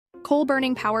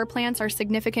Coal-burning power plants are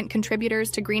significant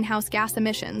contributors to greenhouse gas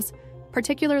emissions,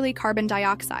 particularly carbon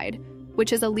dioxide,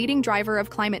 which is a leading driver of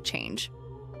climate change.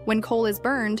 When coal is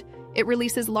burned, it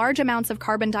releases large amounts of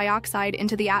carbon dioxide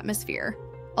into the atmosphere,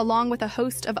 along with a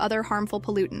host of other harmful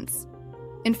pollutants.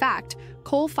 In fact,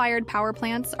 coal-fired power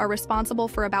plants are responsible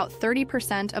for about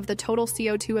 30% of the total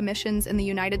CO2 emissions in the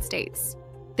United States.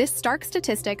 This stark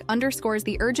statistic underscores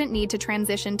the urgent need to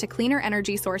transition to cleaner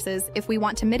energy sources if we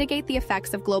want to mitigate the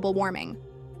effects of global warming.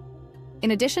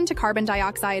 In addition to carbon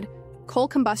dioxide, coal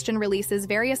combustion releases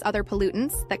various other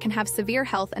pollutants that can have severe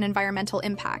health and environmental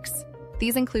impacts.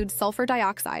 These include sulfur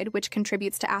dioxide, which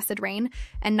contributes to acid rain,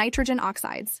 and nitrogen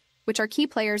oxides, which are key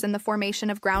players in the formation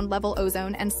of ground-level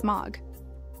ozone and smog.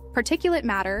 Particulate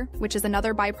matter, which is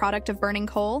another byproduct of burning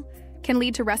coal, can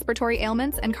lead to respiratory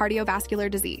ailments and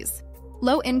cardiovascular disease.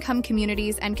 Low-income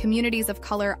communities and communities of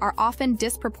color are often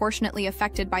disproportionately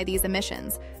affected by these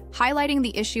emissions, highlighting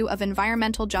the issue of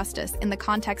environmental justice in the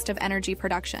context of energy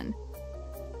production.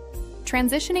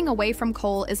 Transitioning away from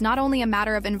coal is not only a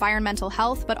matter of environmental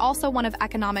health, but also one of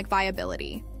economic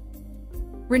viability.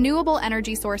 Renewable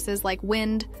energy sources like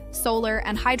wind, solar,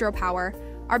 and hydropower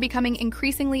are becoming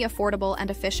increasingly affordable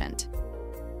and efficient.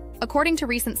 According to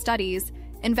recent studies,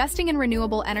 investing in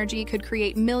renewable energy could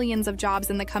create millions of jobs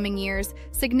in the coming years,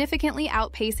 significantly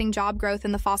outpacing job growth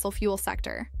in the fossil fuel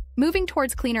sector. Moving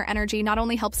towards cleaner energy not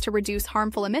only helps to reduce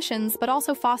harmful emissions, but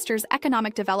also fosters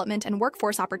economic development and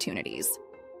workforce opportunities.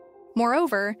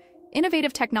 Moreover,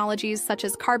 innovative technologies such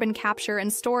as carbon capture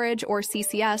and storage, or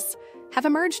CCS, have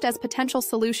emerged as potential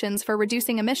solutions for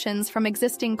reducing emissions from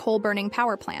existing coal-burning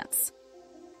power plants.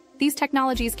 These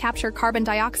technologies capture carbon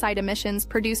dioxide emissions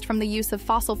produced from the use of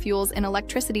fossil fuels in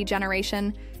electricity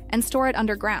generation and store it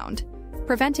underground,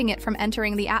 preventing it from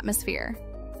entering the atmosphere.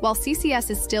 While CCS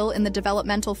is still in the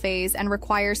developmental phase and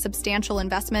requires substantial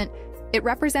investment, it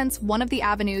represents one of the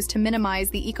avenues to minimize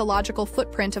the ecological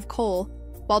footprint of coal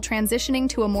while transitioning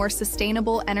to a more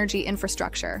sustainable energy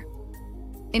infrastructure.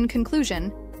 In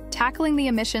conclusion, tackling the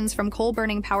emissions from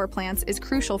coal-burning power plants is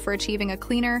crucial for achieving a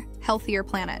cleaner, healthier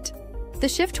planet. The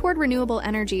shift toward renewable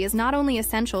energy is not only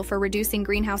essential for reducing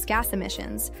greenhouse gas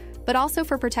emissions, but also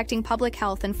for protecting public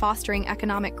health and fostering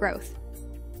economic growth.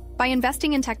 By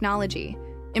investing in technology,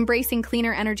 embracing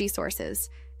cleaner energy sources,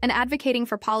 and advocating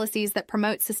for policies that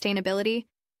promote sustainability,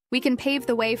 we can pave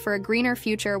the way for a greener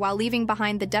future while leaving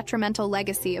behind the detrimental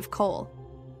legacy of coal.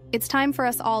 It's time for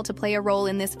us all to play a role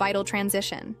in this vital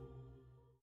transition.